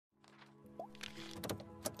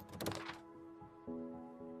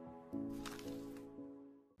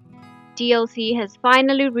TLC has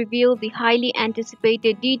finally revealed the highly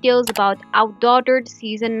anticipated details about OutDaughtered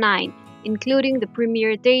Season 9, including the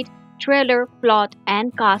premiere date, trailer, plot,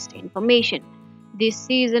 and cast information. This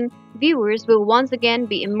season, viewers will once again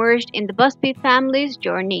be immersed in the Busby family's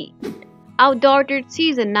journey. OutDaughtered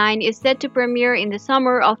Season 9 is set to premiere in the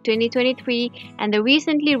summer of 2023, and the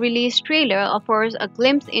recently released trailer offers a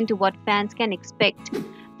glimpse into what fans can expect.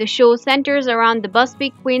 The show centers around the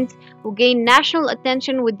Busby twins, who gained national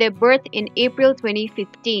attention with their birth in April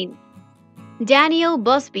 2015. Danielle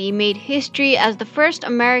Busby made history as the first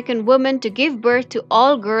American woman to give birth to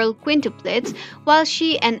all-girl quintuplets, while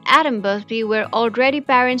she and Adam Busby were already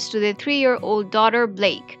parents to their 3-year-old daughter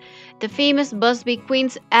Blake. The famous Busby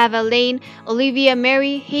queens Ava Lane, Olivia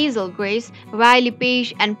Mary, Hazel Grace, Riley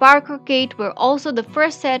Page, and Parker Kate were also the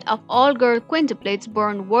first set of all-girl quintuplets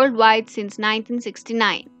born worldwide since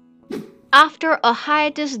 1969. After a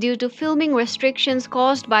hiatus due to filming restrictions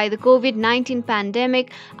caused by the COVID-19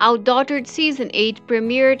 pandemic, OutDaughtered Season 8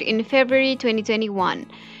 premiered in February 2021.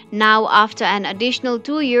 Now, after an additional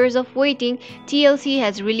 2 years of waiting, TLC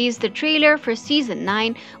has released the trailer for Season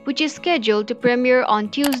 9, which is scheduled to premiere on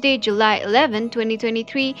Tuesday, July 11,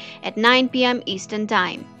 2023 at 9 p.m. Eastern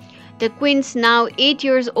Time. The twins, now 8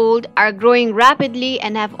 years old, are growing rapidly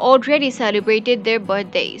and have already celebrated their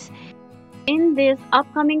birthdays. In this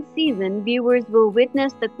upcoming season, viewers will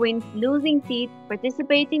witness the twins losing teeth,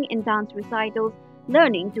 participating in dance recitals,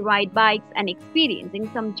 learning to ride bikes, and experiencing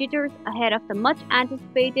some jitters ahead of the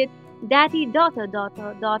much-anticipated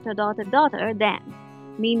daddy-daughter-daughter-daughter-daughter-daughter dance.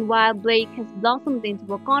 Meanwhile, Blake has blossomed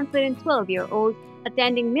into a confident 12-year-old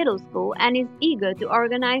attending middle school and is eager to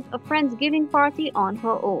organize a Friendsgiving party on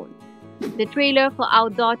her own. The trailer for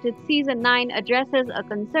OutDaughtered Season 9 addresses a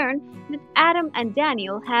concern that Adam and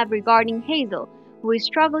Daniel have regarding Hazel, who is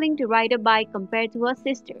struggling to ride a bike compared to her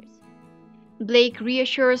sisters. Blake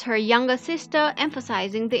reassures her younger sister,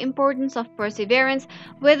 emphasizing the importance of perseverance,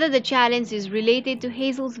 whether the challenge is related to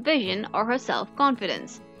Hazel's vision or her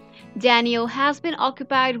self-confidence. Daniel has been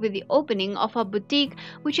occupied with the opening of a boutique,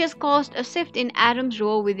 which has caused a shift in Adam's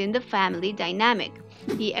role within the family dynamic.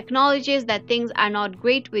 He acknowledges that things are not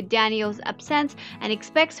great with Daniel's absence and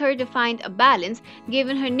expects her to find a balance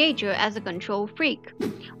given her nature as a control freak.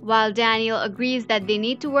 While Daniel agrees that they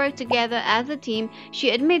need to work together as a team,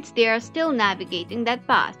 she admits they are still navigating that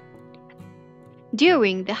path.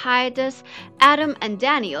 During the hiatus, Adam and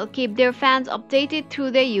Daniel keep their fans updated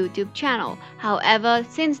through their YouTube channel. However,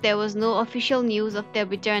 since there was no official news of their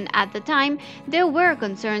return at the time, there were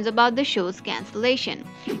concerns about the show's cancellation.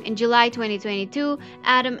 In July 2022,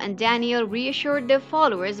 Adam and Daniel reassured their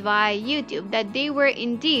followers via YouTube that they were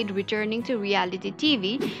indeed returning to reality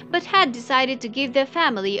TV, but had decided to give their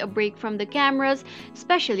family a break from the cameras,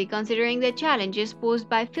 especially considering the challenges posed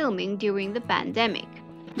by filming during the pandemic.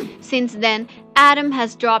 Since then, Adam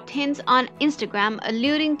has dropped hints on Instagram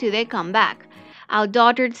alluding to their comeback.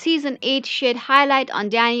 OutDaughtered Season 8 shed highlight on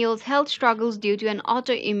Daniel's health struggles due to an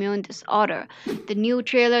autoimmune disorder. The new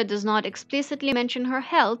trailer does not explicitly mention her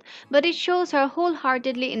health, but it shows her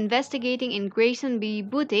wholeheartedly investigating in Grayson B.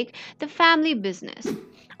 Boutique, the family business.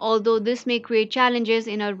 Although this may create challenges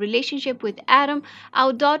in her relationship with Adam,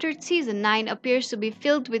 OutDaughtered Season 9 appears to be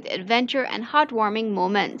filled with adventure and heartwarming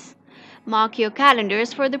moments. Mark your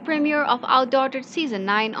calendars for the premiere of OutDaughtered Season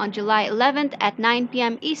 9 on July 11th at 9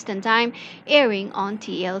 p.m. Eastern Time, airing on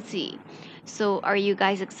TLC. So, are you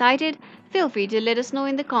guys excited? Feel free to let us know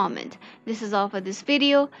in the comment. This is all for this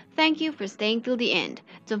video. Thank you for staying till the end.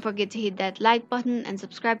 Don't forget to hit that like button and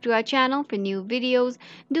subscribe to our channel for new videos.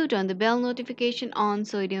 Do turn the bell notification on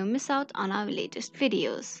so you don't miss out on our latest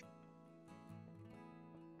videos.